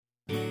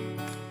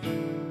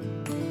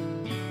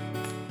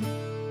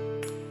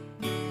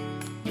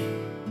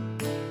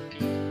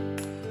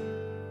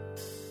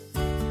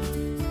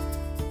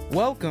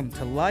Welcome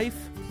to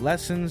Life,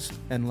 Lessons,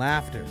 and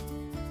Laughter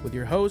with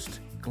your host,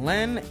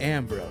 Glenn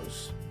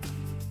Ambrose.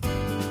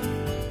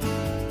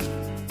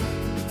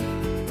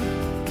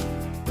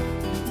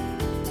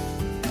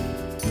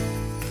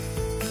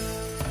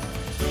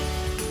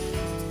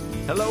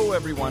 Hello,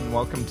 everyone.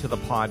 Welcome to the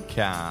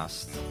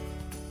podcast.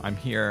 I'm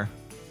here.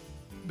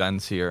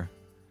 Ben's here.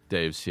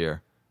 Dave's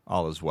here.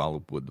 All is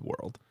well with the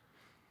world.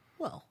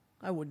 Well,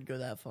 I wouldn't go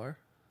that far.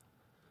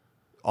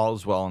 All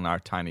is well in our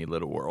tiny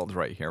little world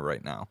right here,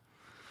 right now.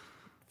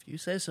 If you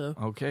say so.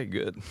 Okay,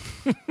 good.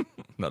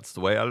 That's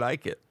the way I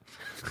like it.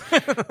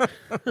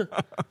 It'd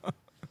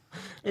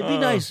be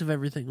nice if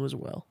everything was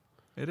well.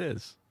 It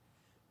is.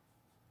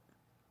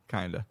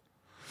 Kinda.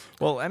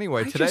 Well,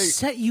 anyway, I today... just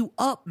set you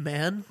up,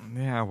 man.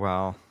 Yeah,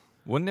 well,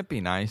 wouldn't it be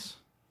nice?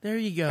 There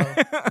you go.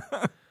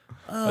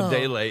 A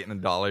day late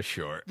and $1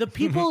 short. The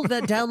people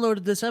that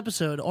downloaded this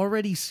episode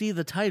already see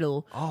the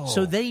title,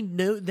 so they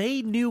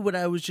knew what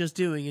I was just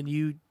doing, and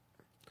you...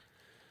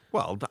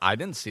 Well, I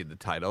didn't see the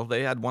title.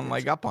 They had one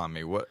leg up on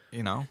me. What,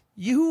 you know?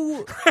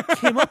 You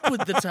came up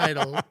with the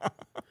title.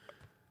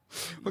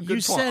 Well,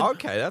 good point.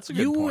 Okay, that's a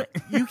good point.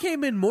 You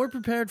came in more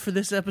prepared for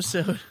this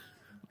episode.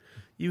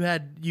 You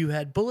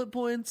had bullet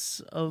points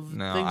of things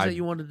that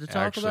you wanted to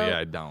talk about? Actually,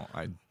 I don't.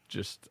 I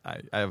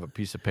have a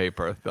piece of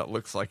paper that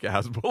looks like it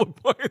has bullet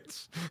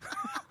points.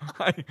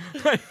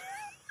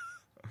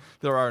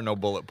 There are no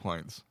bullet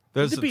points.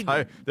 There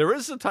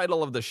is the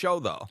title of the show,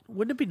 though.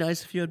 Wouldn't it be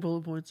nice if you had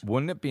bullet points?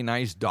 Wouldn't it be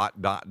nice, ...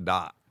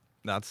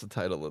 That's the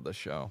title of the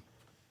show.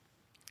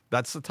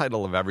 That's the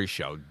title of every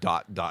show, ...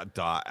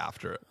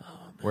 after it. Oh,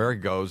 where it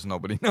goes,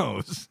 nobody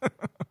knows.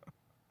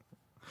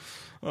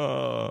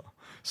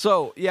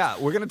 So, yeah,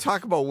 we're going to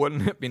talk about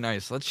wouldn't it be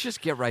nice. Let's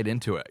just get right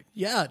into it.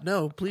 Yeah,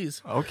 no,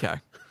 please. Okay.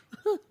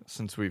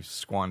 Since we've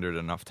squandered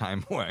enough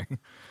time away.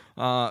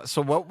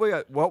 So what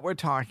we're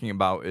talking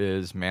about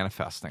is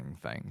manifesting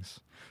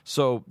things.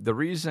 So the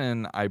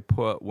reason I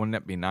put wouldn't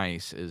it be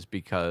nice is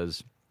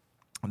because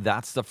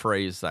that's the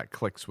phrase that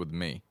clicks with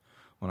me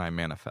when I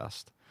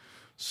manifest.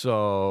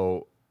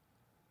 So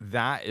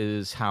that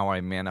is how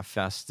I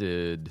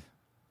manifested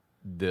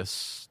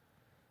this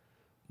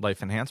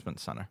Life Enhancement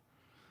Center.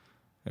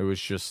 It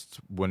was just,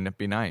 wouldn't it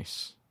be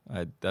nice?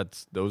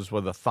 Those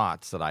were the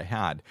thoughts that I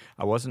had.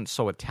 I wasn't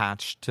so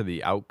attached to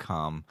the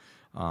outcome.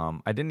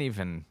 I didn't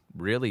even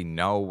really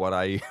know what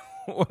I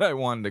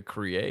wanted to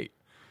create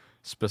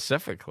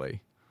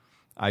specifically.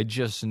 I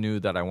just knew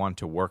that I wanted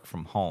to work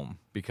from home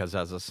because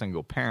as a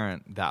single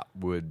parent, that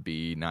would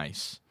be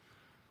nice.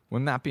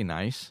 Wouldn't that be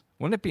nice?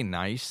 Wouldn't it be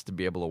nice to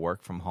be able to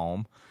work from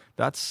home?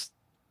 That's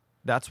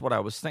what I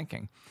was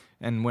thinking.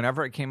 And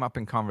whenever it came up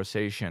in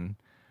conversation,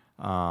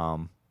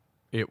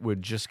 it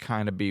would just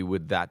kind of be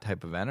with that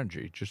type of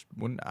energy.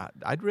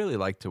 I'd really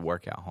like to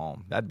work at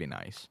home. That'd be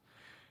nice.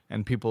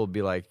 And people would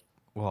be like,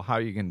 well, how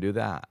are you going to do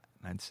that?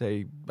 And I'd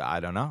say,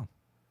 I don't know,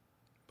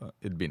 but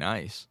it'd be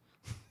nice.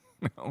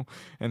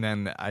 And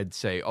then I'd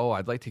say,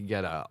 I'd like to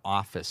get an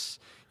office,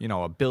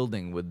 a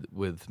building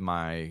with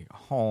my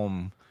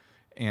home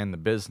and the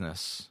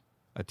business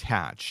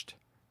attached.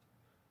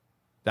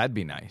 That'd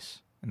be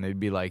nice. And they'd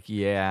be like,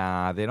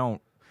 yeah, they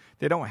don't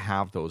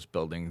have those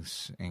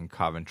buildings in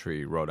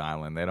Coventry, Rhode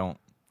Island. They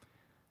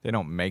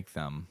don't make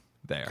them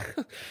there.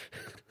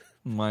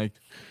 I'm like,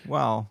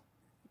 well,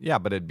 yeah,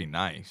 but it'd be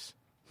nice,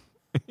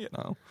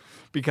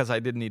 because I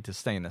didn't need to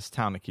stay in this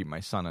town to keep my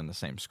son in the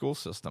same school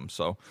system.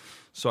 So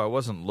I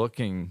wasn't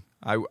looking.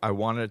 I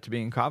wanted it to be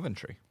in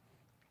Coventry.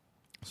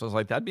 So I was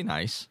like, that'd be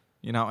nice,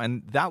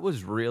 and that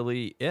was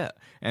really it.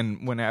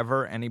 And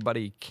whenever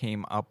anybody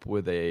came up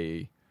with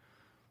a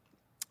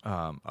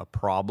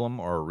problem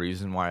or a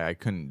reason why I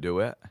couldn't do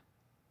it,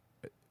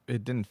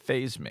 it didn't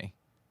faze me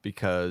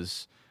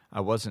because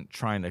I wasn't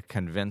trying to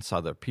convince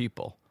other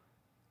people.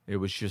 I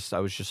was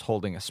just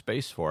holding a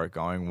space for it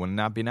going, wouldn't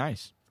that be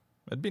nice?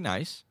 It'd be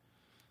nice.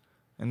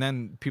 And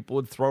then people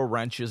would throw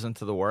wrenches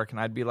into the work and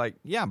I'd be like,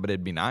 yeah, but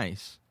it'd be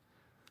nice.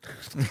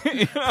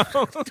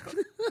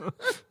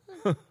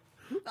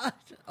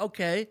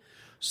 Okay.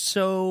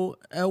 So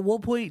at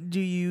what point do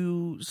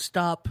you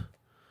stop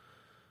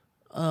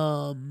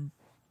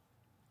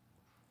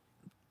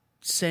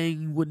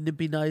saying wouldn't it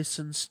be nice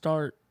and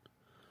start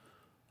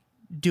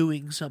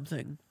doing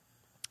something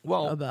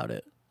about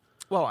it?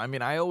 Well, I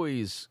mean, I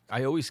always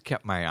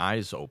kept my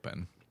eyes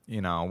open.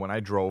 When I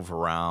drove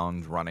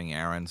around running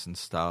errands and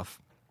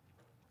stuff,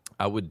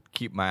 I would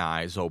keep my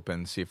eyes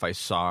open, see if I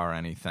saw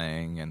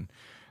anything,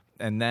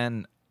 and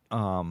then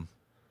some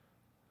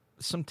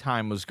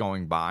time was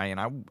going by,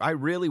 and I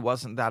really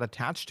wasn't that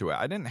attached to it.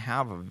 I didn't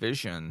have a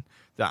vision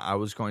that I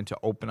was going to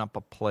open up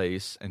a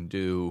place and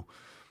do,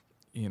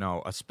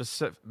 a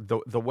specific.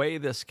 The way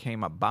this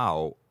came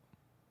about,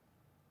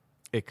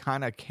 it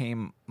kind of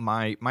came.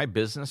 My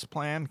business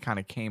plan kind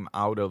of came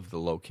out of the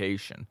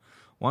location.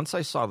 Once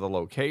I saw the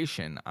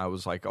location, I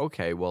was like,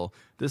 okay, well,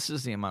 this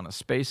is the amount of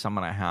space I'm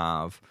going to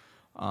have.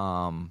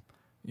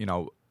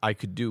 I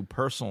could do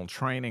personal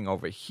training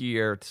over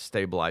here to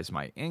stabilize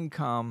my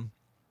income.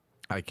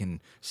 I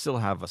can still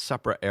have a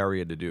separate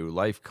area to do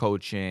life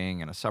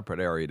coaching and a separate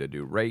area to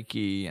do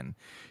Reiki. And,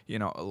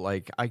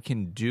 like I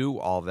can do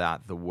all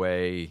that the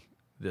way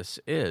this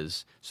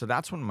is. So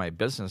that's when my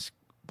business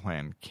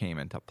plan came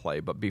into play.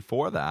 But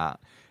before that,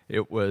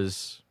 it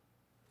was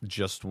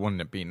just,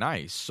 wouldn't it be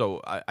nice?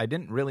 So I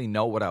didn't really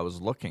know what I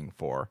was looking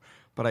for,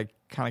 but I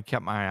kind of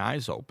kept my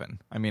eyes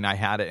open. I mean, I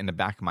had it in the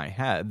back of my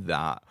head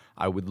that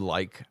I would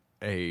like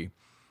a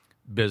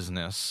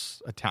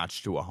business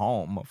attached to a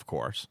home, of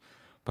course,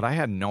 but I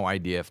had no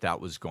idea if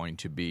that was going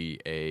to be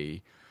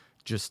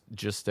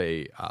just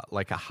a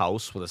like a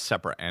house with a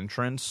separate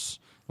entrance,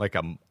 like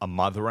a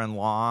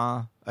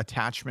mother-in-law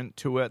attachment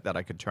to it that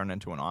I could turn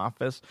into an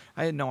office.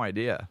 I had no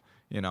idea,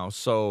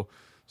 so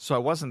I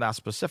wasn't that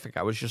specific.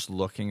 I was just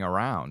looking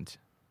around.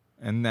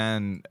 And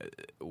then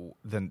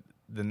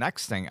the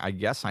next thing, I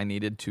guess I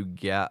needed to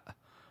get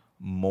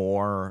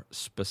more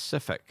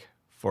specific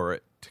for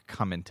it to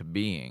come into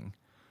being.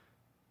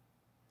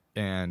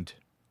 And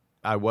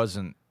I was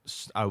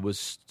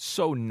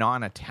so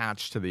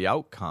non-attached to the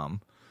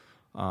outcome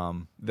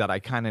that I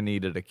kind of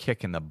needed a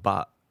kick in the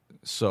butt.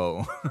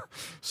 So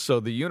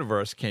the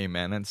universe came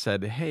in and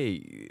said,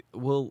 hey,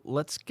 well,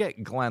 let's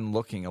get Glenn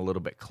looking a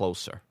little bit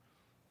closer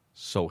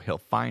so he'll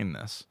find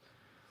this.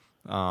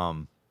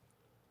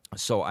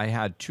 So I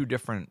had two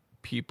different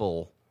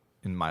people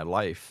in my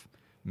life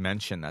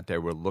mention that they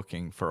were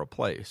looking for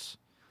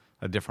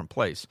a different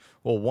place.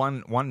 Well,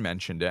 one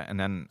mentioned it, and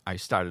then I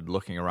started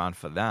looking around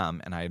for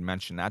them, and I had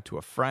mentioned that to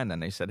a friend,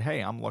 and they said,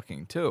 hey, I'm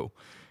looking too.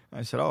 And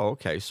I said, oh,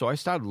 okay. So I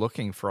started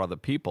looking for other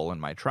people in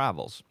my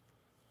travels.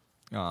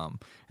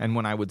 And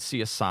when I would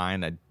see a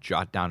sign, I'd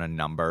jot down a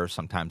number.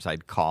 Sometimes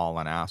I'd call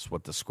and ask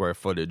what the square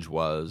footage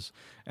was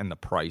and the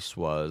price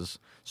was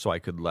so I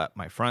could let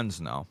my friends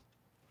know.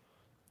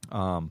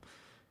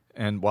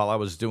 And while I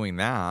was doing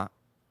that,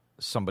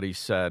 somebody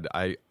said,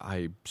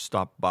 I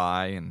stopped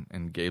by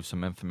and gave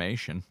some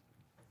information.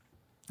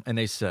 And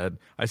I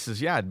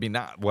says, yeah, it'd be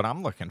not what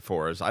I'm looking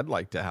for is I'd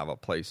like to have a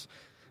place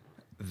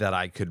that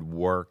I could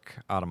work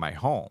out of my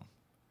home.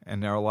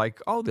 And they're like,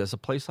 oh, there's a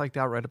place like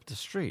that right up the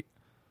street.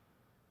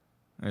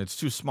 And it's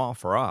too small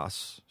for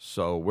us,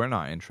 so we're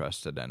not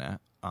interested in it.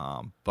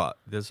 But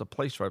there's a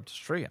place right up the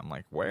street. I'm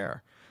like,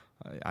 where?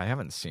 I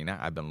haven't seen it.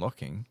 I've been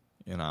looking,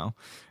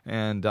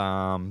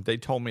 And they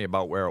told me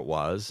about where it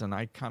was, and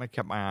I kind of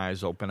kept my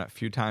eyes open. A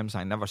few times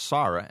I never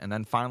saw it. And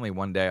then finally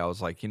one day I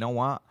was like, you know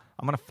what?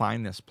 I'm going to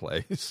find this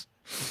place.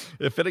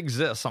 If it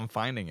exists, I'm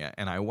finding it.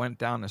 And I went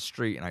down the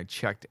street and I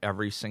checked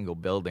every single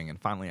building. And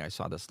finally I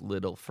saw this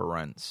little for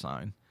rent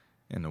sign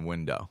in the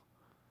window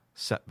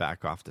set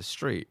back off the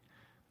street.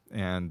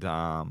 And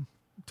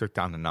took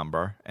down the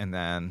number and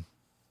then,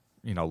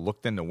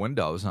 looked in the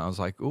windows and I was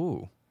like,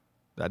 ooh,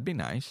 that'd be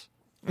nice.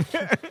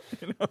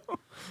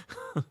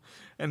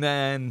 And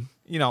then,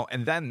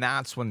 and then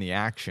that's when the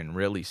action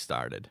really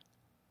started.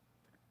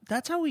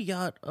 That's how we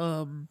got,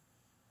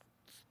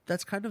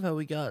 that's kind of how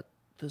we got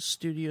the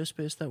studio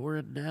space that we're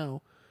in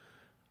now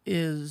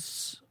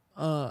is,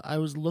 I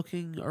was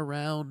looking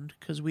around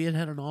because we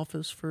had an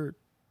office for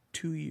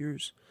 2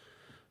 years.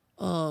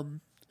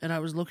 And I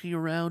was looking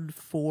around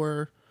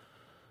for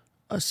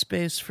a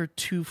space for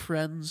two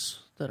friends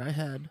that I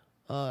had.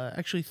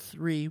 Actually,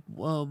 three.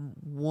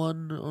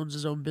 One owns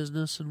his own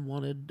business and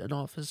wanted an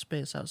office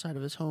space outside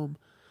of his home.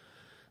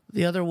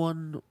 The other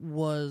one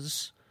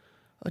was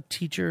a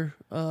teacher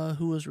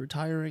who was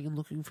retiring and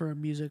looking for a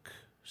music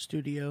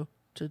studio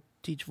to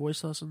teach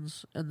voice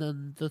lessons. And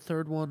then the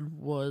third one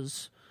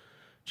was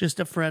just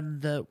a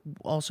friend that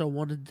also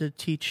wanted to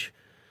teach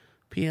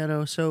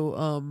piano.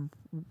 So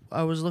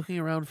I was looking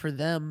around for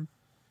them,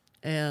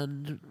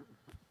 and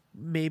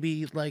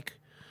maybe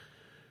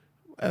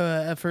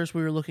at first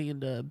we were looking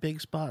into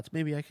big spots.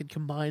 Maybe I could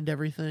combine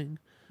everything,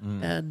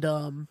 and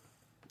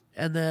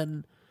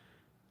then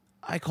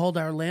I called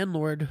our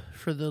landlord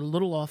for the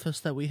little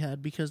office that we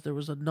had because there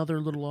was another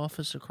little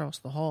office across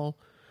the hall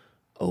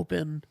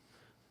open,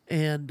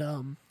 and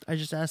I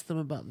just asked them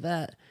about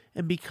that.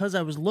 And because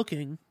I was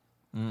looking.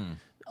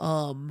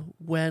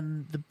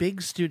 When the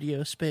big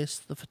studio space,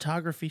 the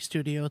photography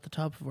studio at the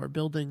top of our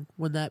building,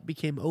 when that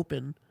became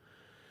open,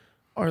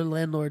 our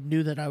landlord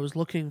knew that I was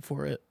looking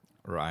for it.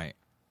 Right.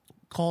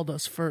 Called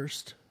us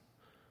first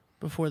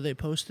before they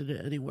posted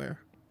it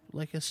anywhere.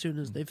 Like as soon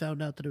as they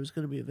found out that it was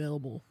going to be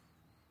available,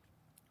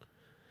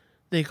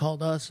 they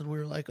called us and we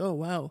were like, oh,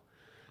 wow.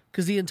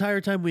 Because the entire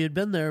time we had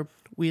been there,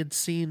 we had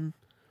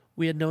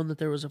known that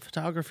there was a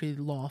photography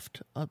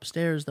loft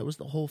upstairs that was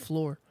the whole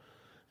floor.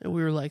 And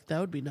we were like, that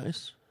would be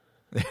nice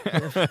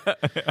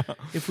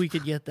if we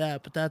could get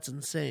that, but that's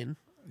insane.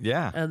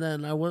 Yeah. And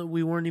then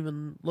we weren't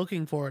even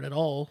looking for it at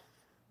all.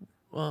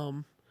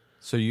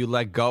 So you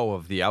let go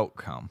of the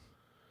outcome.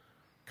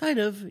 Kind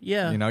of,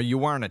 yeah. You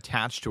weren't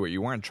attached to it.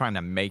 You weren't trying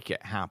to make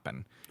it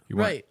happen.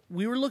 Right.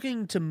 We were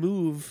looking to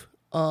move.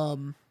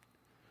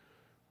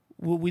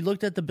 We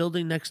looked at the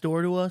building next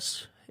door to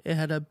us. It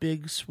had a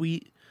big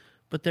suite,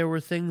 but there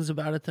were things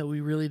about it that we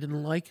really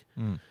didn't like.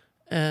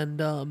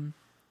 And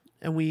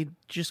we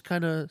just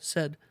kind of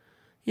said,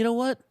 you know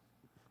what?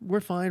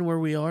 we're fine where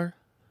we are.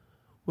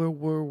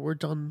 We're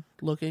done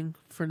looking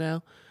for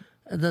now.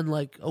 And then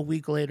like a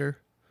week later,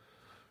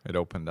 It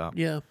opened up.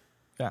 yeah.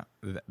 Yeah,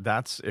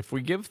 that's if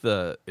we give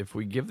the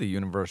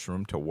universe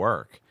room to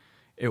work,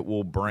 it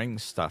will bring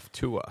stuff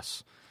to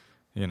us.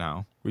 You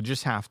know, we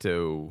just have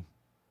to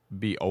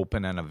be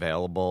open and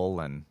available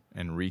and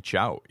reach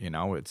out. You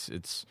know,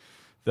 it's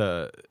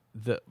the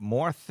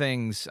more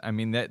things. I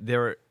mean, that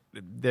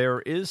there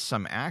is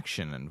some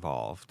action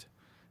involved.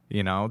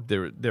 You know,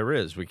 there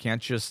is. We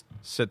can't just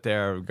sit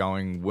there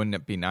going, "Wouldn't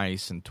it be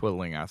nice?" and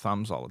twiddling our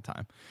thumbs all the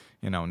time.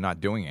 You know,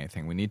 not doing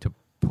anything. We need to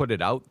put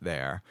it out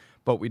there,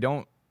 but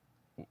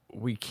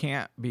we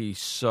can't be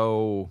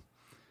so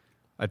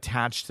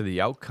attached to the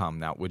outcome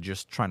that we're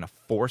just trying to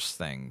force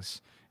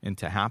things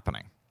into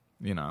happening,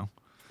 you know?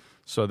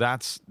 So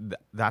that's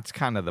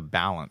kind of the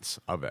balance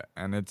of it.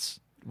 And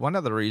it's one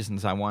of the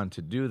reasons I wanted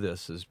to do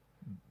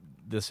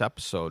this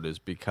episode is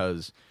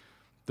because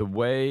the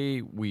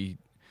way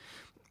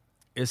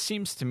it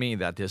seems to me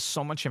that there's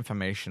so much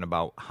information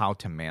about how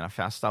to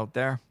manifest out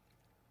there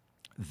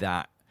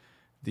that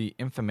the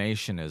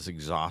information is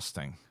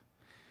exhausting.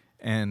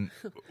 And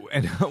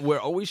we're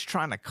always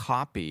trying to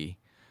copy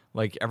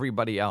like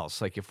everybody else.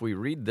 Like if we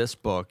read this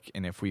book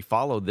and if we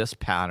follow this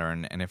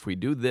pattern and if we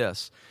do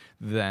this,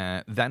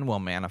 then we'll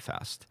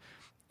manifest.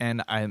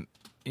 And I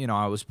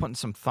was putting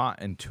some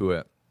thought into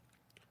it,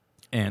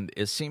 and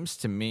it seems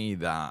to me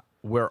that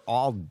we're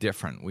all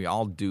different. We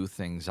all do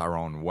things our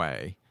own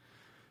way.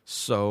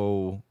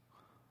 So,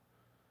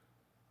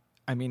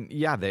 I mean,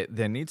 yeah,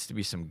 there needs to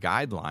be some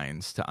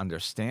guidelines to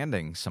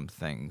understanding some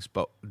things,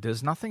 but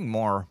there's nothing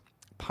more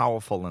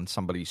powerful than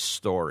somebody's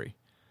story,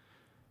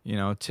 you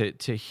know,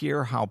 to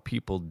hear how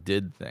people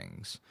did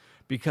things.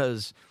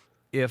 Because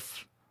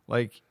if,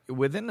 like,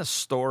 within a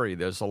story,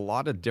 there's a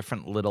lot of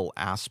different little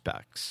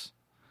aspects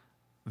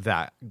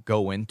that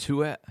go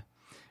into it.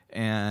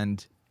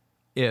 And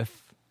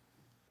if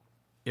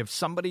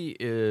somebody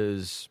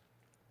is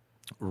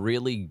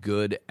really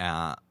good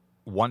at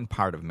one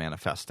part of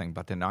manifesting,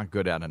 but they're not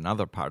good at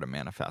another part of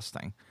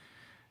manifesting,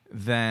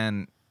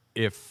 then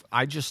if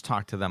I just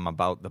talk to them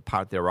about the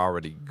part they're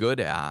already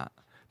good at,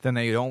 then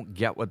they don't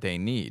get what they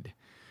need,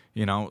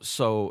 you know?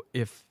 So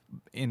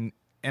and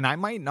I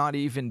might not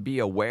even be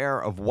aware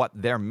of what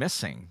they're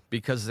missing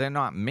because they're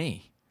not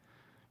me,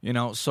 you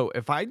know? So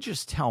if I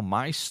just tell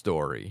my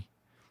story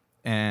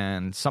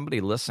and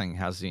somebody listening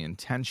has the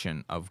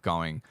intention of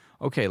going,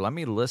 okay, let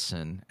me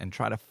listen and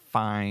try to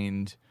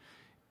find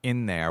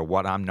in there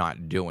what I'm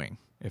not doing.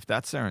 If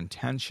that's their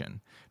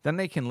intention, then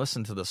they can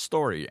listen to the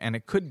story. And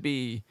it could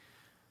be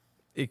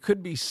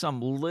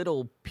some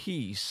little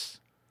piece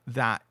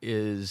that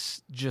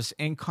is just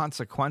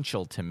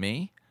inconsequential to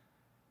me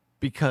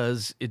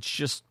because it's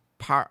just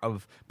part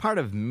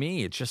of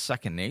me. It's just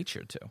second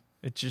nature to.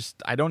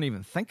 I don't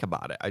even think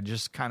about it. I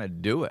just kind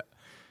of do it.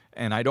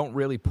 And I don't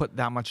really put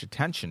that much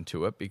attention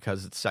to it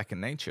because it's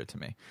second nature to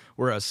me.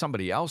 Whereas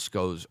somebody else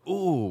goes,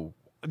 ooh,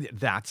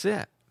 that's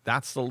it.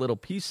 That's the little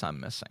piece I'm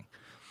missing.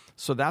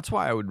 So that's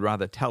why I would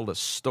rather tell the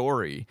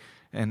story.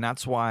 And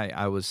that's why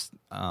I was,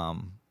 I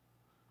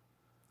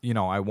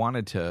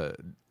wanted to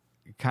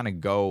kind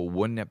of go,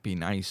 wouldn't it be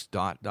nice, ...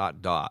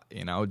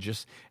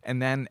 just,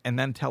 and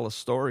then tell a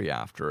story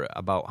after it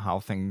about how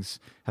things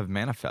have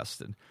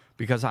manifested.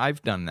 Because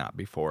I've done that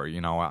before,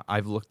 you know,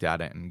 I've looked at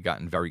it and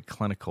gotten very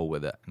clinical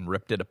with it and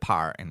ripped it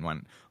apart and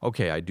went,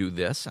 okay, I do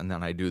this, and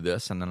then I do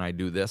this, and then I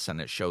do this, and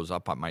it shows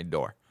up at my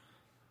door.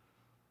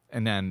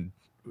 And then,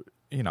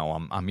 you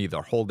know, I'm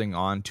either holding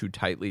on too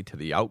tightly to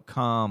the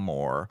outcome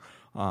or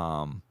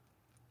I'm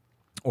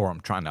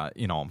trying to,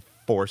 you know, I'm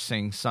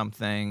forcing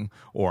something,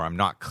 or I'm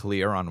not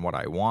clear on what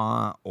I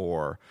want,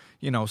 or,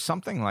 you know,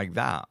 something like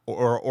that.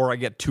 Or I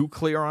get too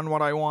clear on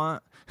what I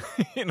want.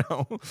 You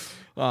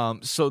know,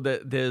 so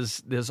that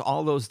there's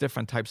all those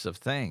different types of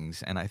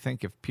things, and I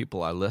think if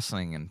people are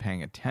listening and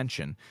paying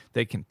attention,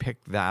 they can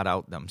pick that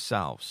out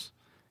themselves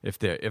if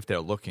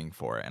they're looking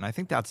for it. And I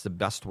think that's the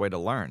best way to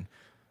learn.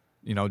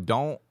 You know,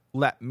 don't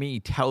let me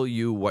tell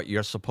you what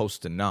you're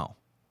supposed to know.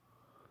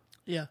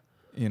 Yeah.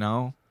 You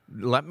know,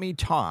 let me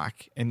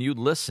talk, and you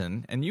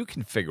listen, and you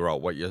can figure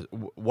out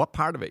what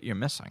part of it you're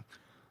missing.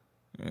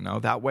 You know,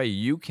 that way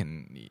you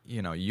can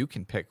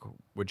pick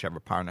whichever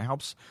part, and it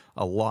helps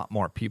a lot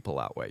more people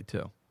that way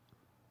too.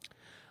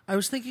 I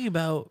was thinking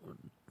about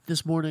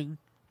this morning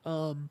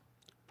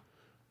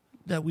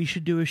that we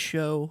should do a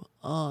show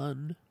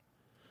on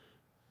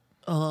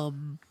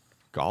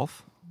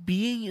golf,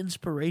 being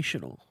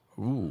inspirational.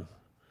 Ooh.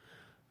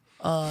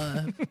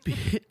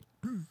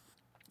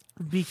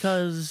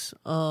 Because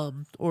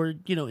or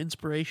you know,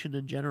 inspiration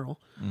in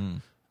general.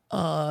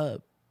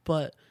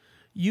 But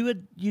you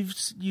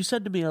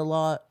said to me a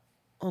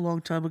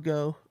long time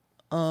ago,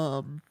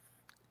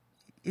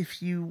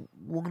 if you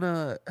want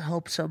to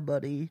help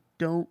somebody,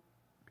 don't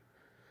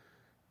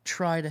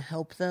try to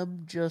help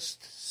them, don't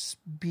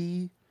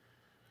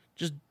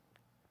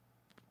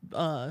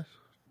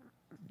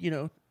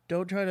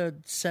try to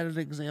set an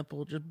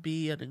example, just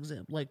be an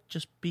example, like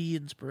just be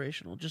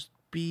inspirational, just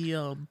be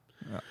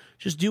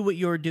Just do what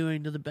you're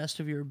doing to the best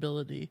of your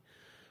ability.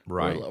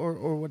 Right.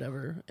 Or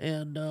whatever.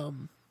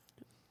 And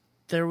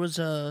there was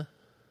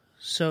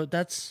so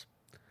that's,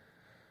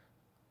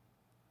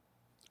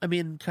 I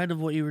mean, kind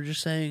of what you were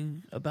just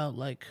saying about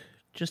like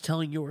just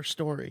telling your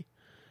story,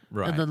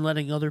 Right. and then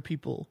letting other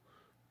people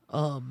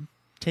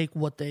take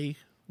what they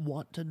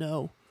want to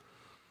know,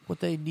 what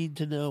they need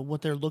to know,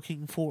 what they're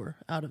looking for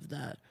out of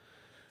that.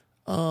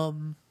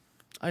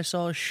 I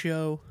saw a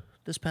show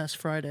this past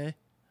Friday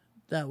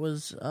that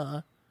was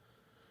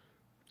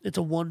it's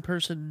a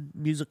one-person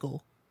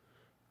musical,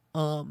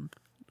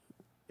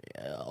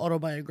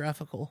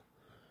 autobiographical,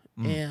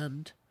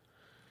 and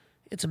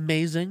it's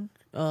amazing.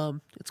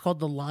 It's called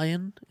The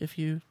Lion.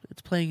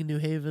 It's playing in New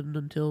Haven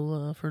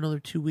until for another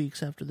 2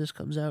 weeks after this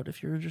comes out.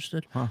 If you're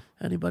interested,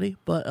 anybody.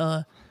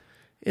 But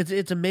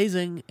it's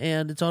amazing,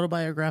 and it's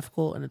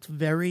autobiographical, and it's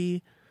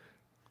very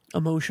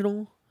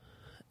emotional.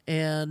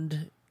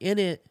 And in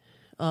it,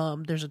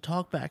 there's a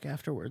talkback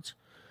afterwards,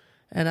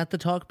 and at the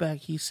talkback,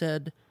 he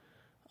said,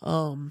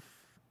 someone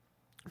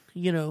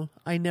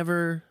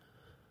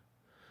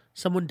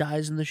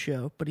dies in the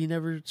show, but he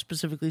never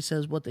specifically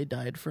says what they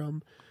died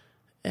from.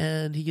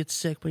 And he gets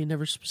sick, but he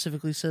never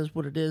specifically says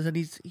what it is. And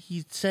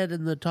he said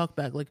in the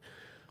talkback, like,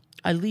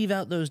 I leave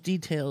out those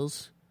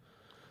details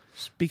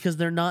because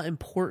they're not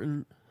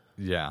important.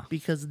 Yeah.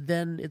 Because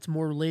then it's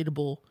more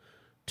relatable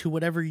to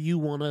whatever you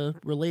want to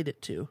relate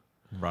it to.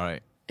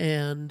 Right.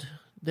 And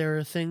there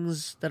are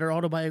things that are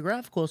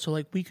autobiographical. So,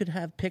 like, we could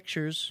have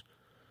pictures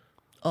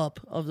up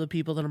of the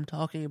people that I'm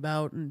talking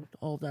about and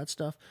all of that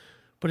stuff.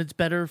 But it's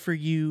better for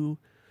you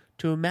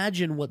to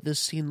imagine what this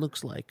scene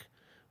looks like,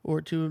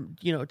 or to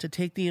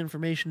take the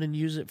information and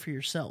use it for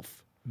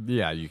yourself.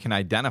 Yeah, you can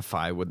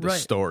identify with the Right.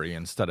 story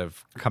instead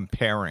of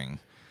comparing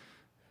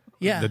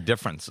the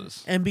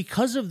differences. And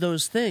because of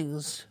those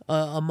things,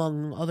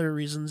 among other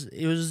reasons,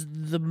 it was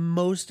the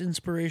most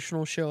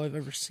inspirational show I've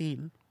ever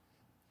seen.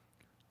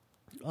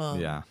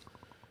 Yeah.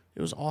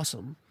 It was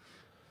awesome.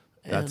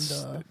 That's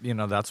And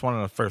that's one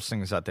of the first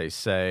things that they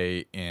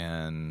say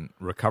in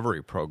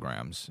recovery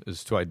programs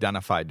is to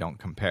identify, don't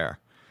compare.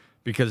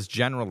 Because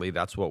generally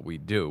that's what we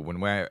do. When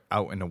we're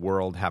out in the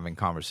world having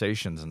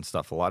conversations and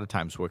stuff, a lot of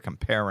times we're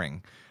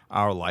comparing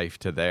our life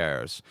to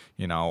theirs.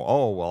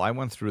 Oh, well, I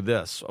went through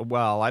this.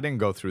 Well, I didn't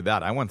go through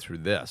that. I went through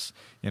this.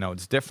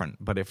 It's different.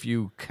 But if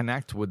you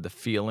connect with the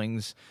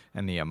feelings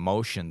and the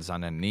emotions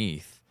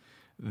underneath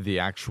the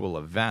actual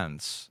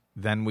events,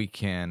 then we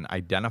can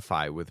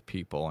identify with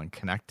people and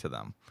connect to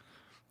them.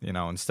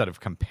 Instead of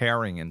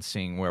comparing and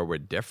seeing where we're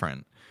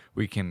different,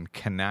 we can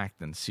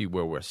connect and see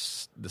where we're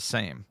the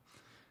same.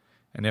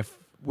 And if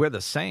we're the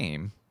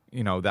same,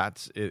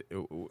 that's it,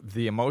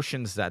 the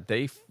emotions that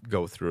they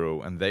go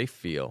through and they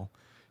feel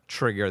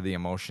trigger the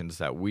emotions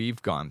that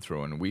we've gone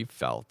through and we've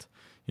felt,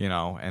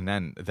 and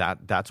then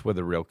that's where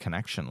the real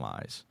connection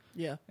lies.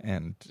 yeah.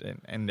 And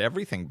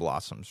everything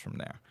blossoms from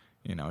there.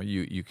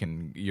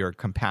 Your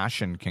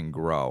compassion can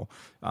grow,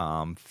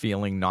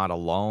 feeling not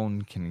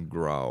alone can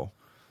grow,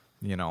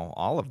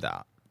 all of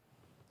that.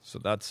 So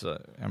that's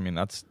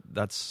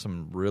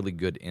some really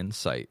good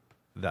insight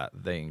that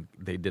they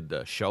did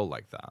the show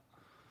like that.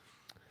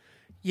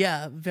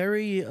 Yeah,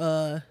 very,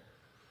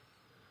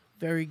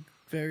 very,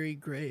 very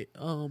great.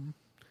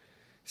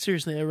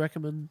 Seriously, I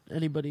recommend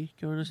anybody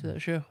going to see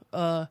that show.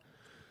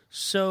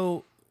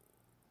 So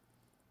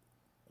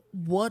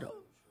what?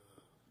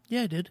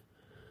 Yeah, I did.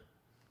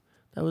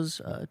 That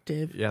was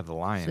Dave. Yeah, The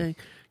Lion. Saying,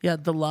 yeah,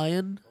 The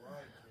Lion,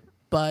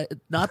 by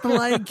not The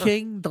Lion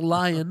King, The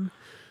Lion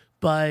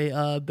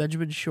by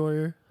Benjamin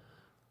Scheuer.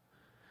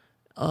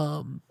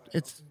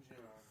 It's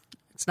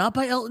not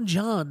by Elton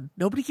John.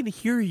 Nobody can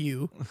hear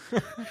you.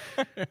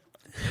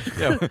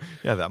 yeah,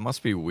 that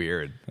must be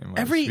weird. It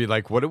must be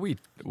like, what are we?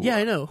 Yeah,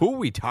 I know. Who are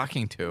we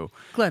talking to?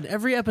 Glenn,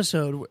 every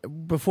episode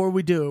before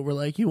we do it, we're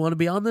like, "You want to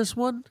be on this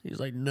one?" He's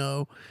like,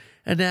 "No,"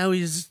 and now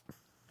he's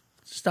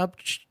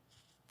stopped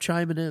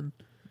chiming in.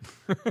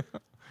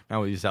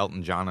 Now he's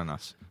Elton John-ing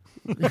us.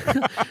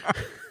 I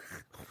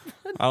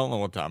don't know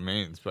what that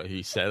means, but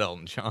he said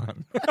Elton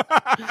John.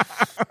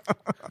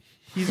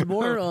 He's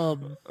more.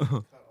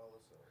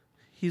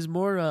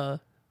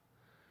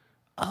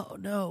 Oh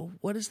no!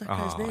 What is that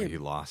guy's name? You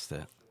lost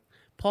it.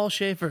 Paul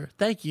Schaefer.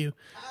 Thank you.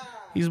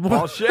 He's more.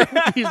 Paul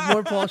Schaefer. He's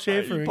more Paul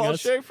Schaefer. Paul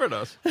Schaefer'd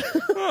us.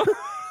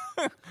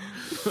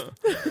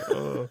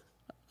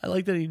 I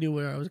like that he knew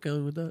where I was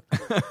going with that.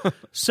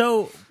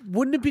 So,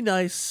 wouldn't it be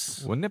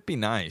nice? Wouldn't it be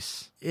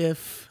nice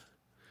if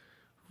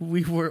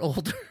we were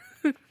older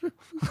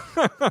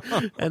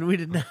and we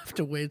didn't have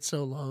to wait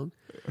so long?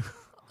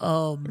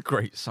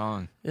 Great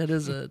song. It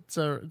is it's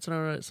an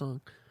alright song.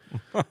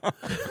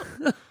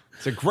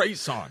 It's a great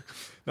song.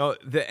 No,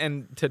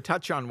 and to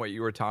touch on what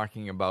you were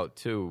talking about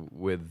too,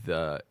 with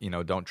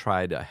don't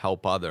try to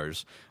help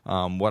others.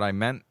 What I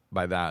meant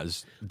by that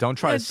is don't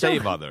try to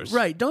save others.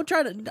 Right. Don't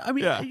try to. I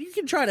mean, you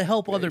can try to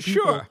help other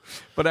people. Sure,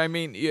 but I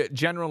mean,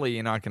 generally,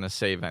 you're not going to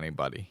save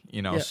anybody.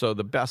 So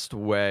the best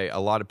way. A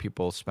lot of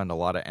people spend a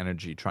lot of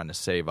energy trying to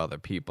save other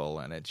people,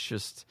 and it's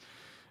just.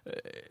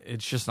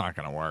 it's just not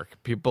going to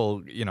work.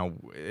 People,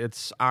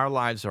 it's our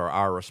lives are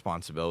our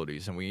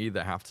responsibilities, and we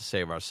either have to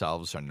save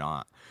ourselves or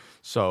not.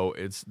 So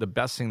it's the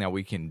best thing that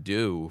we can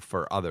do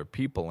for other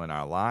people in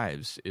our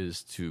lives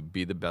is to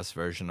be the best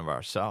version of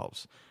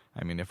ourselves.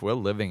 I mean, if we're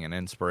living an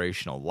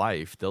inspirational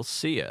life, they'll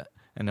see it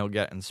and they'll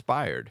get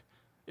inspired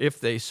if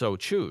they so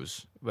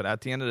choose. But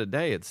at the end of the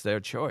day, it's their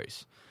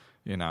choice,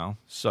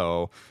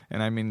 So,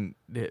 and I mean,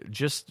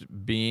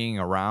 just being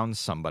around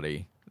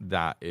somebody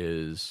that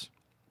is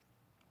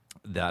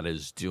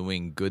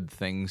doing good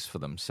things for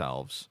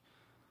themselves,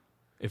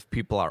 if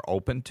people are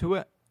open to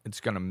it, it's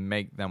going to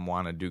make them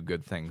want to do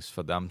good things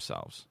for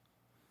themselves.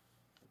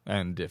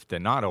 And if they're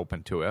not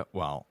open to it,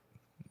 well,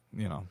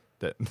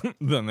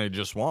 then they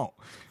just won't.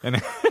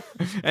 And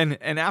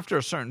and after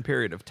a certain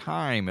period of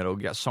time, it'll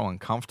get so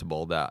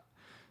uncomfortable that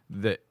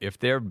if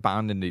they're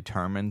bound and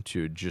determined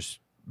to just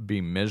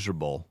be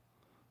miserable,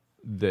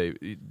 they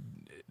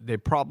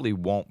probably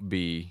won't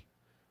be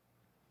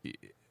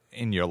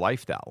in your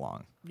life that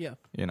long. Yeah.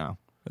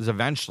 Because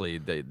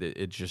eventually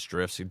it just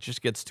drifts. It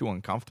just gets too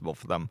uncomfortable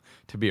for them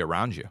to be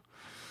around you.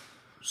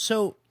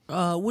 So,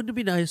 wouldn't it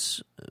be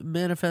nice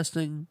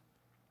manifesting?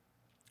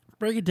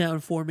 Break it down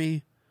for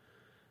me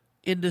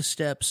into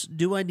steps.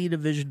 Do I need a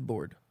vision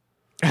board?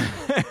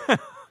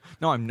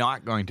 No, I'm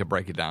not going to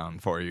break it down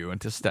for you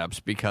into steps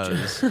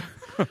because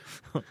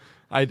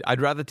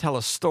I'd rather tell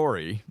a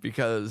story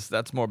because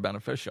that's more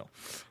beneficial.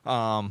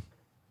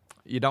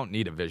 You don't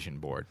need a vision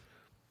board,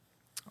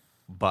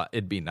 but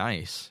it'd be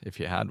nice if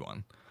you had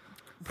one.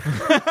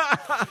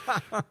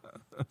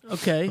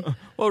 Okay.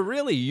 Well,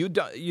 really, you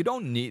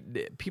don't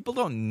need. People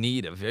don't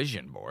need a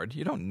vision board.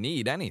 You don't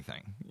need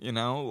anything.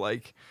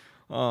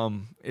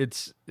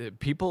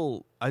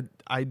 People.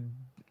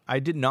 I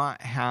did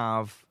not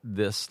have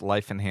this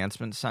Life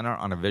Enhancement Center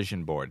on a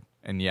vision board,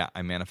 and yet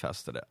I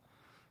manifested it.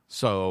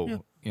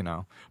 So,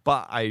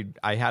 but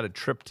I had a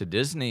trip to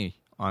Disney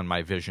on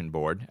my vision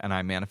board, and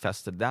I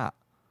manifested that.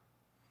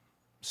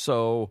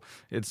 So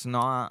it's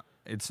not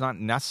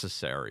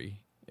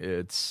necessary.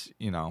 It's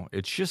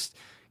just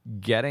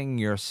getting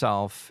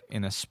yourself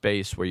in a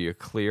space where you're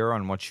clear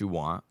on what you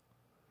want,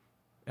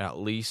 at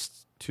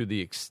least to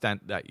the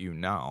extent that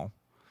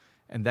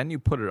and then you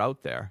put it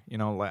out there.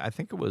 I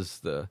think it was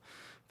the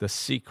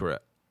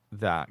Secret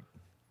that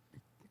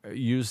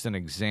used an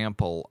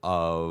example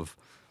of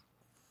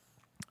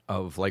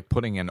like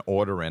putting an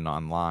order in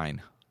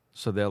online.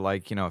 So they're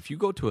like, if you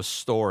go to a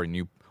store and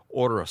you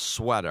order a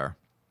sweater,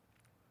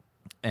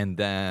 and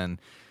then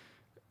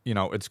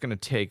it's going to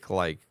take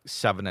like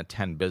 7 to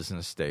 10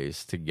 business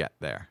days to get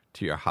there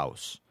to your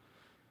house.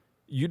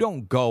 You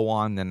don't go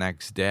on the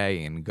next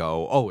day and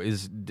go, oh,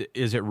 is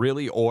it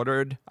really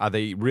ordered? Are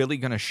they really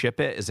going to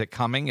ship it? Is it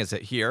coming? Is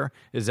it here?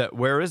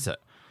 Where is it?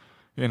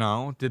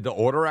 Did the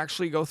order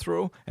actually go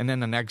through? And then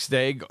the next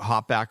day,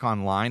 hop back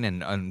online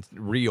and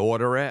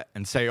reorder it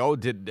and say, oh,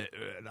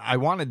 I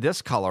wanted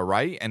this color,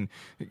 right? And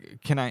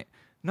can I?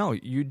 No,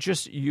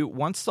 you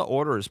once the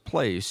order is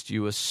placed,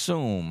 you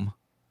assume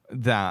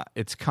that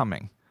it's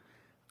coming.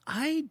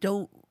 I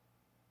don't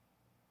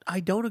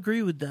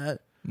agree with that.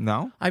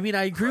 No? I mean,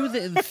 I agree with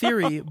it in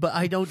theory, but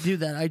I don't do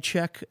that. I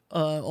check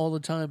all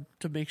the time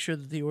to make sure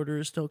that the order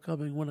is still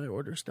coming when I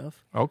order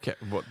stuff. Okay.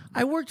 Well,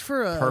 I worked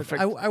for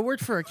I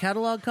worked for a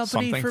catalog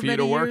company something for for you many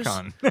to work years.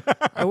 on.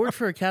 I worked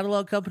for a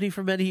catalog company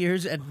for many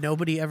years, and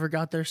nobody ever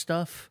got their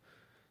stuff.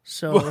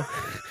 So,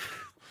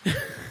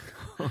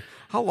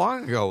 how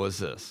long ago was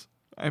this?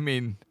 I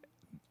mean,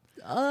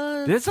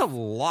 there's a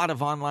lot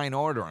of online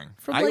ordering.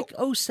 From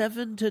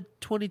 2007 to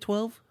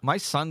 2012. My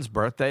son's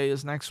birthday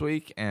is next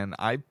week, and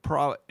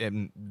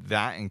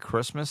in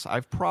Christmas,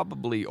 I've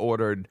probably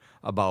ordered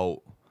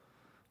about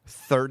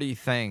 30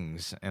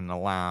 things in the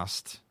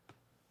last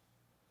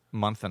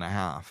month and a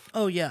half.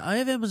 Oh yeah, I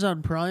have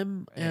Amazon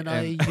Prime, and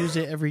I use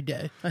it every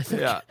day. I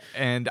think. Yeah,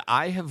 and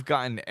I have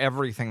gotten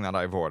everything that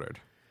I've ordered.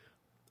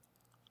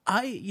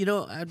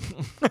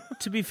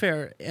 To be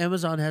fair,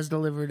 Amazon has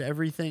delivered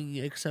everything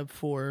except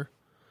for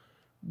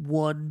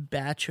one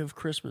batch of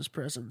Christmas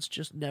presents.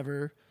 Just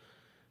never.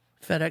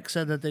 FedEx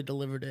said that they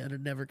delivered it and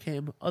it never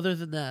came. Other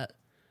than that,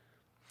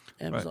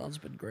 Amazon's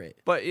been great.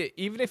 But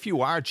even if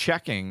you are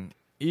checking,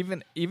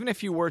 even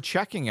if you were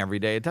checking every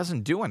day, it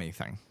doesn't do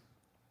anything.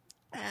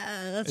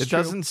 That's it true.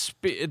 Doesn't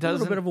it doesn't. A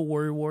little bit of a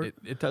worry wart.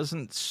 It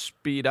doesn't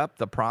speed up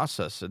the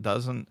process. It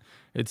doesn't.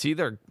 It's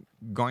either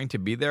going to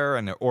be there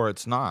or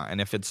it's not. And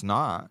if it's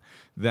not,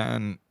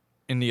 then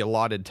in the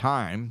allotted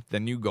time,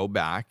 then you go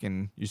back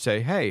and you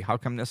say, "Hey, how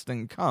come this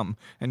didn't come?"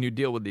 And you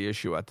deal with the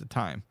issue at the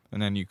time, and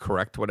then you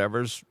correct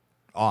whatever's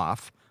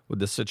off with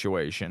the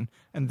situation,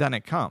 and then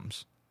it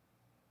comes.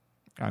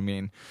 I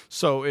mean,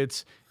 so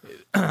it's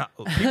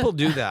people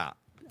do that.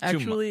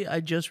 Actually, I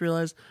just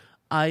realized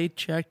I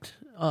checked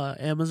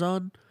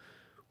Amazon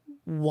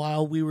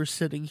while we were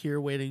sitting here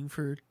waiting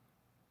for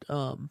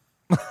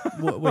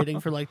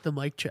like the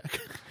mic check.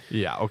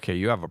 Yeah, okay,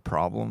 you have a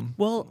problem.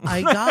 Well,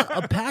 I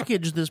got a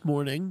package this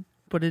morning,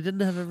 but it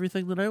didn't have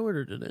everything that I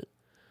ordered in it.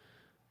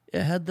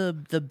 It had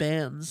the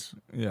bands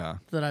Yeah.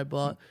 that I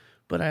bought,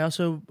 But I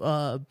also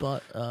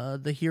bought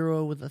The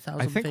Hero with 1,000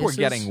 I think Faces. we're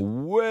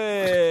getting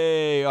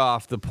way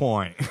off the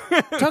point.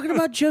 Talking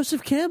about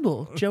Joseph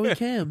Campbell, Joey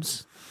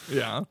Cams.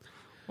 Yeah.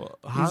 Well,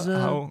 He's,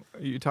 how are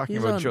you talking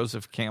he's about on-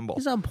 Joseph Campbell?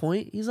 He's on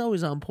point. He's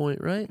always on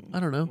point, right? I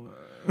don't know.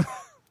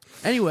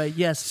 Anyway,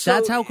 yes, So,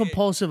 that's how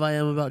compulsive I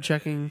am about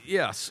checking.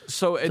 Yes.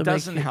 So it To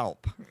doesn't make it-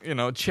 help.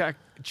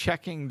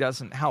 Checking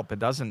doesn't help. It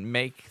doesn't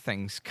make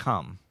things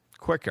come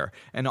quicker.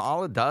 And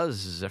all it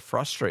does is it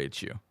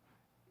frustrates you.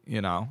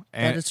 And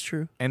That is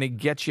true. And it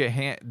gets you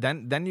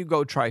then you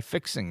go try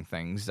fixing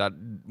things that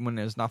when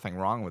there's nothing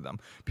wrong with them.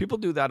 People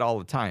do that all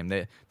the time.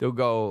 They'll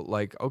go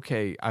like,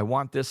 okay, I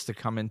want this to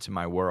come into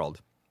my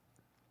world.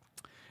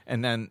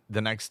 And then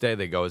the next day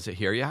they go, is it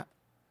here yet?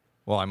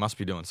 Well, I must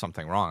be doing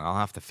something wrong. I'll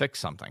have to fix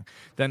something.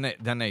 Then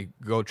they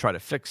go try to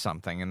fix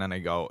something, and then they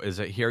go, is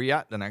it here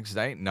yet? The next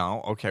day?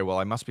 No. Okay, well,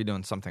 I must be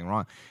doing something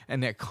wrong.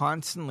 And they're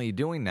constantly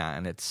doing that,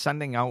 and it's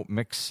sending out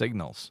mixed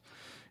signals.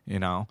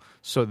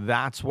 So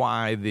that's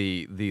why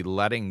the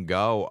letting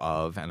go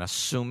of and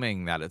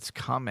assuming that it's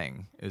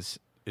coming is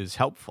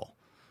helpful.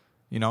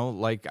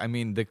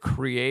 The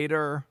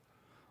creator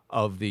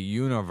of the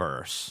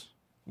universe,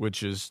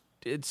 which is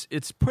it's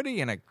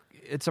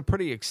a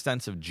pretty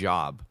extensive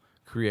job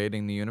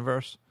creating the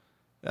universe.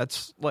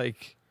 That's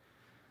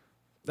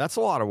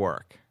a lot of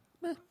work.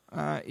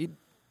 I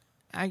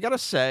gotta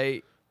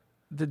say,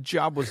 the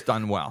job was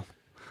done well.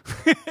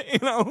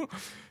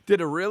 Did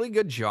a really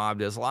good job.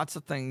 There's lots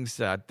of things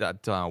that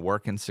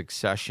work in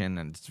succession,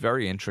 and it's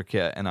very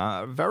intricate, and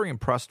I'm very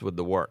impressed with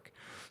the work.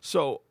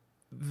 So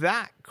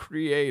that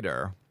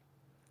creator,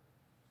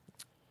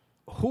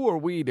 who are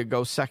we to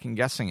go second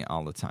guessing it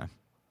all the time?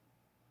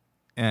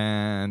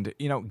 And,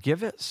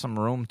 give it some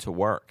room to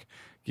work.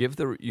 Give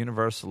the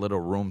universe a little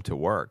room to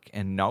work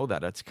and know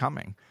that it's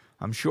coming.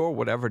 I'm sure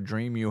whatever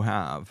dream you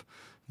have,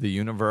 the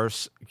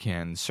universe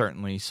can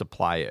certainly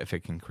supply it if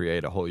it can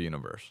create a whole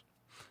universe.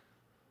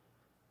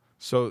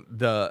 So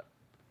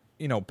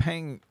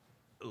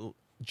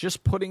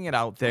just putting it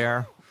out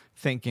there,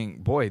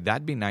 thinking, boy,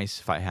 that'd be nice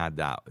if I had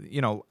that.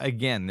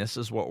 Again, this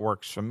is what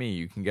works for me.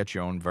 You can get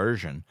your own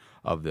version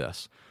of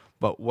this.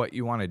 But what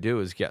you want to do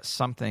is get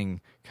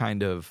something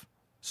kind of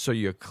so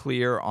you're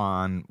clear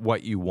on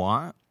what you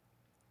want,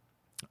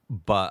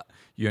 but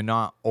you're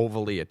not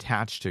overly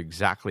attached to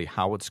exactly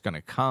how it's going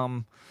to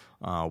come,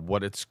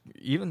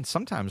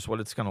 sometimes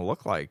what it's going to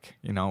look like.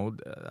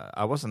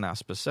 I wasn't that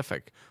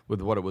specific with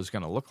what it was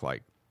going to look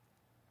like.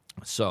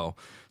 So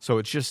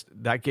it's just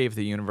that gave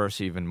the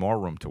universe even more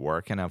room to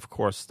work. And of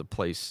course, the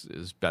place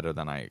is better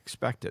than I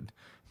expected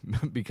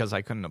because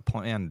I couldn't have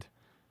planned,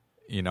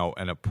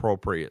 an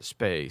appropriate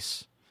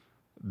space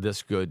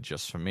this good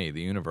just for me.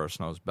 The universe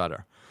knows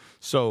better.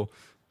 So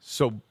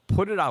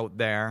put it out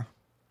there.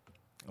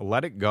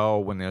 Let it go.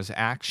 When there's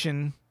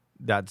action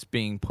that's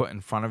being put in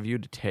front of you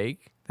to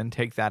take, then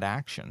take that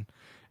action.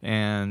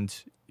 And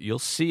you'll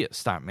see it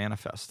start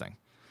manifesting.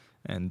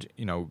 And,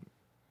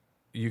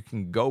 you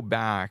can go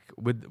back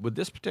with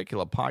this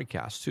particular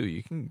podcast, too.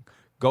 You can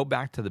go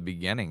back to the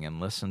beginning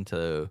and listen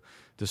to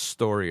the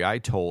story I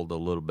told a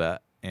little bit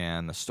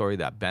and the story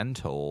that Ben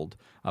told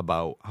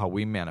about how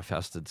we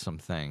manifested some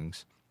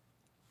things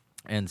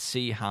and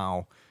see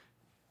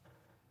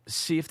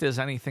if there's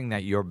anything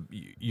that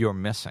you're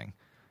missing.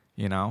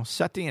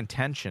 Set the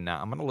intention.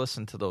 Now, I'm going to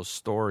listen to those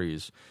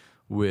stories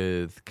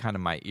with kind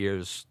of my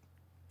ears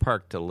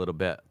perked a little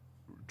bit,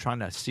 trying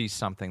to see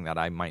something that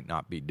I might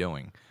not be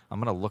doing.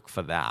 I'm going to look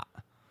for that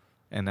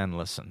and then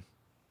listen.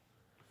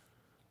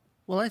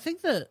 Well, I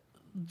think that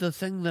the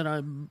thing that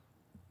I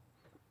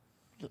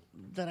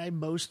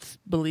most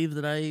believe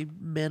that I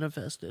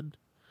manifested,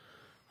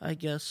 I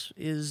guess,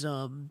 is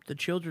the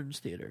children's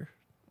theater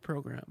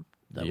program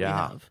that we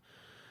have.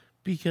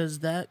 Because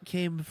that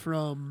came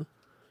from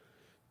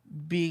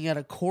being at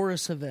a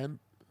chorus event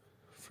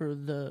for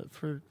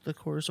the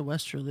chorus of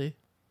Westerly,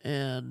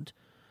 and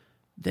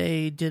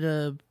they did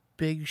a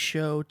big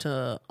show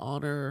to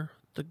honor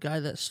the guy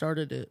that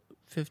started it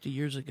 50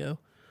 years ago.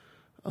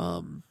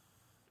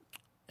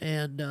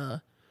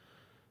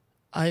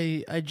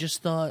 I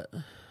just thought,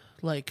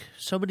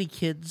 so many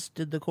kids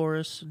did the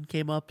chorus and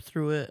came up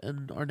through it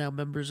and are now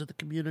members of the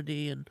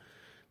community and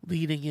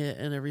leading it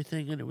and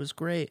everything, and it was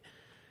great.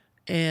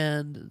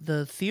 And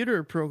the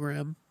theater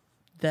program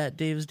that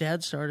Dave's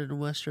dad started in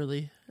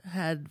Westerly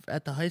had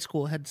at the high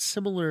school had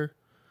similar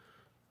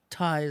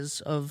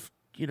ties of,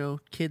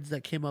 kids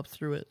that came up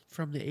through it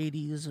from the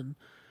 80s and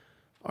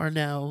are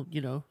now,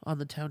 on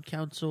the town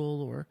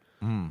council or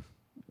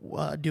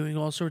doing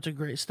all sorts of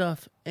great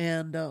stuff.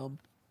 And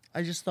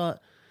I just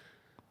thought,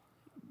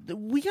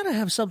 we got to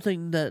have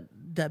something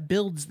that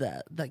builds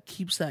that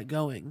keeps that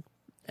going.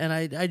 And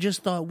I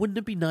just thought, wouldn't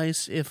it be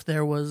nice if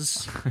there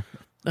was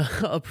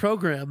a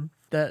program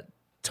that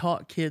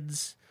taught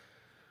kids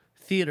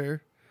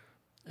theater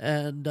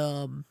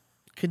and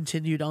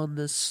continued on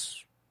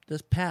this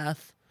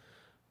path,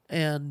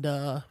 and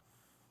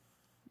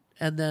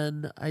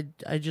then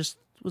I just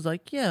was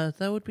like, yeah,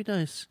 that would be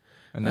nice.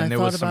 And then there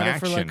was some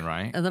action,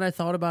 right? And then I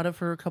thought about it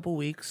for a couple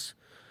weeks,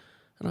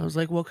 And I was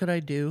like, what could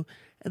I do?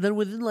 And then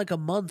within like a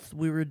month,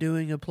 we were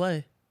doing a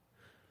play.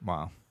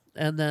 Wow.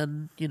 And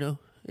then,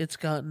 it's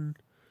gotten,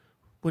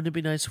 wouldn't it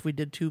be nice if we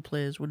did 2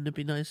 plays? Wouldn't it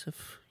be nice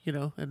if,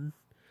 and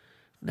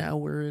now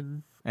we're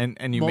in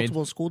And you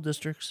multiple school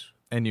districts.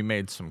 you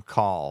made some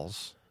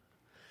calls.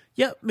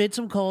 Yep, made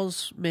some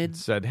calls,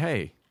 Said,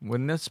 hey,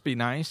 wouldn't this be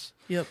nice?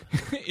 Yep.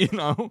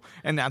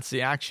 And that's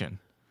the action.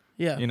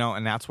 Yeah.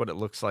 And that's what it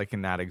looks like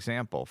in that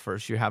example.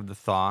 First you have the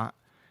thought,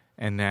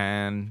 and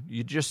then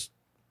you just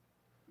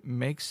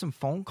make some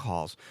phone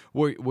calls.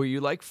 Were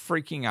you like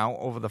freaking out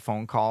over the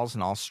phone calls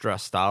and all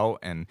stressed out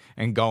and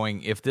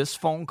going, if this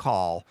phone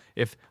call,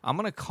 if I'm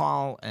going to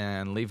call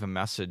and leave a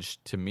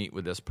message to meet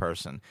with this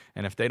person,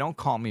 and if they don't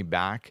call me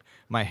back,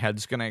 my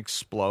head's going to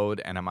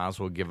explode and I might as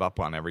well give up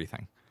on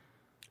everything?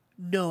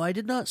 No, I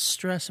did not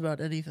stress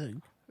about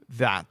anything.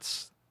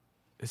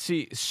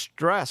 See,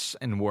 stress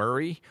and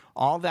worry,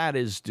 all that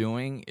is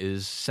doing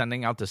is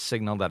sending out the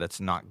signal that it's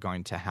not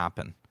going to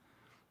happen.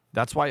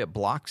 That's why it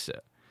blocks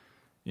it.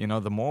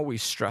 The more we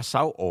stress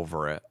out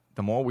over it,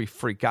 the more we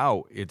freak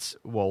out. It's,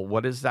 well,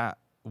 what is that?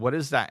 What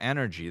is that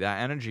energy?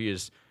 That energy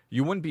is,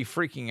 you wouldn't be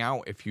freaking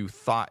out if you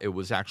thought it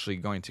was actually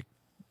going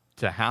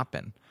to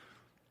happen.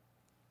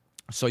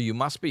 So you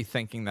must be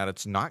thinking that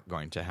it's not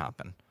going to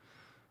happen.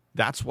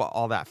 That's what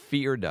all that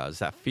fear does.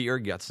 That fear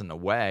gets in the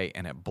way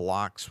and it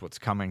blocks what's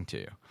coming to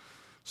you.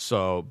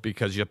 So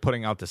because you're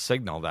putting out the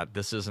signal that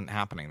this isn't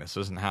happening, this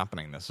isn't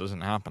happening, this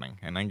isn't happening.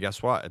 And then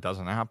guess what? It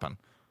doesn't happen.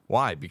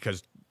 Why?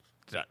 Because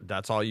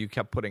that's all you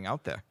kept putting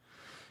out there.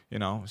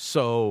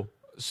 So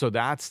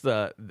that's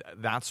the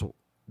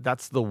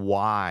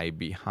why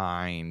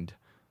behind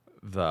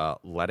the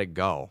let it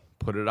go.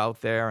 Put it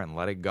out there and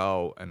let it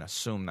go and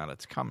assume that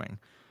it's coming.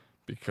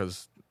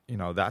 Because,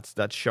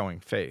 that's showing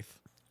faith.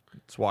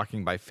 It's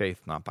walking by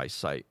faith, not by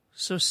sight.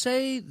 So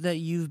say that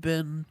you've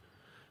been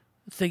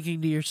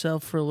thinking to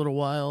yourself for a little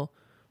while,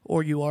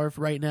 or you are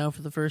right now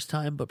for the first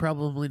time, but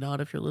probably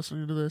not if you're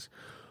listening to this.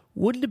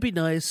 Wouldn't it be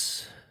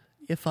nice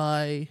if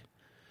I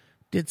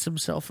did some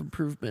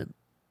self-improvement,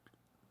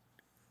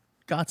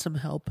 got some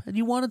help, and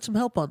you wanted some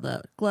help on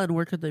that? Glenn,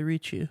 where could they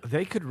reach you?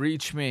 They could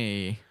reach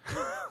me.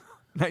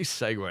 Nice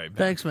segue, Ben.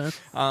 Thanks, man.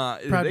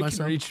 They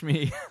can reach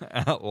me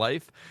at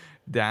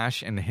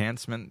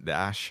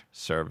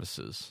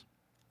life-enhancement-services.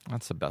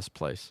 That's the best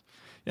place.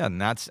 Yeah, and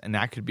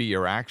that could be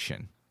your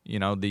action.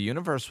 The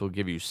universe will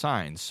give you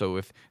signs. So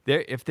if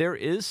there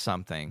is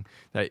something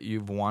that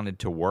you've wanted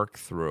to work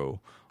through,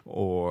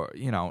 or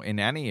in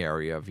any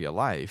area of your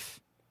life,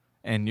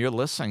 and you're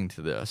listening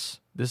to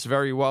this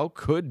very well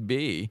could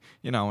be,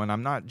 and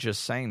I'm not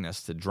just saying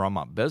this to drum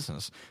up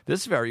business.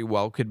 This very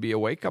well could be a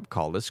wake-up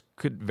call. This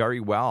could very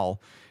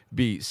well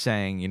be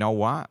saying, you know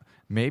what?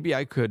 Maybe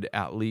I could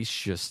at least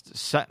just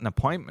set an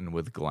appointment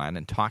with Glenn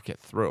and talk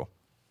it through,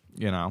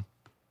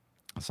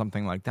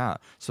 something like that.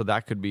 So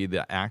that could be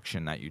the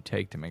action that you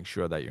take to make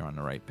sure that you're on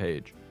the right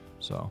page.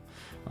 So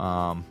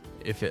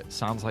if it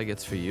sounds like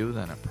it's for you,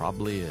 then it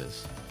probably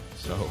is.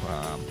 So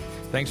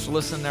thanks for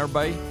listening,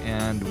 everybody,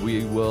 and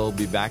we will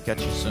be back at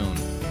you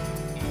soon.